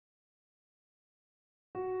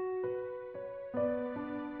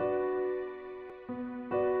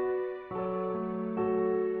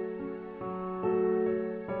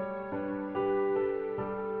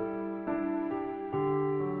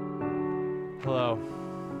Hello,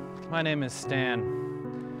 my name is Stan,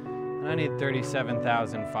 and I need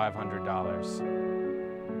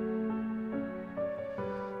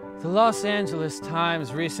 $37,500. The Los Angeles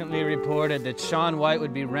Times recently reported that Shaun White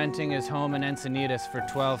would be renting his home in Encinitas for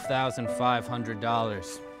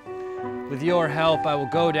 $12,500. With your help, I will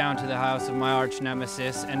go down to the house of my arch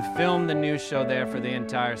nemesis and film the news show there for the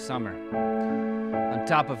entire summer. On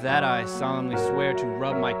top of that, I solemnly swear to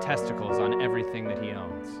rub my testicles on everything that he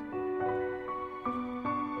owns.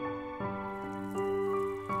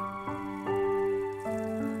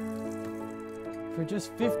 For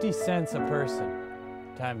just 50 cents a person,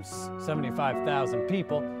 times 75,000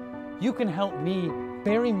 people, you can help me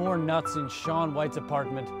bury more nuts in Shaun White's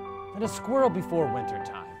apartment than a squirrel before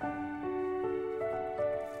wintertime.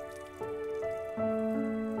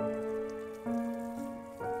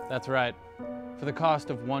 That's right. For the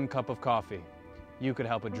cost of 1 cup of coffee, you could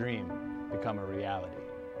help a dream become a reality.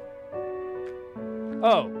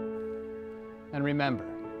 Oh, and remember,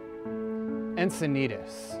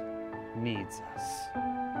 Encinitas needs us.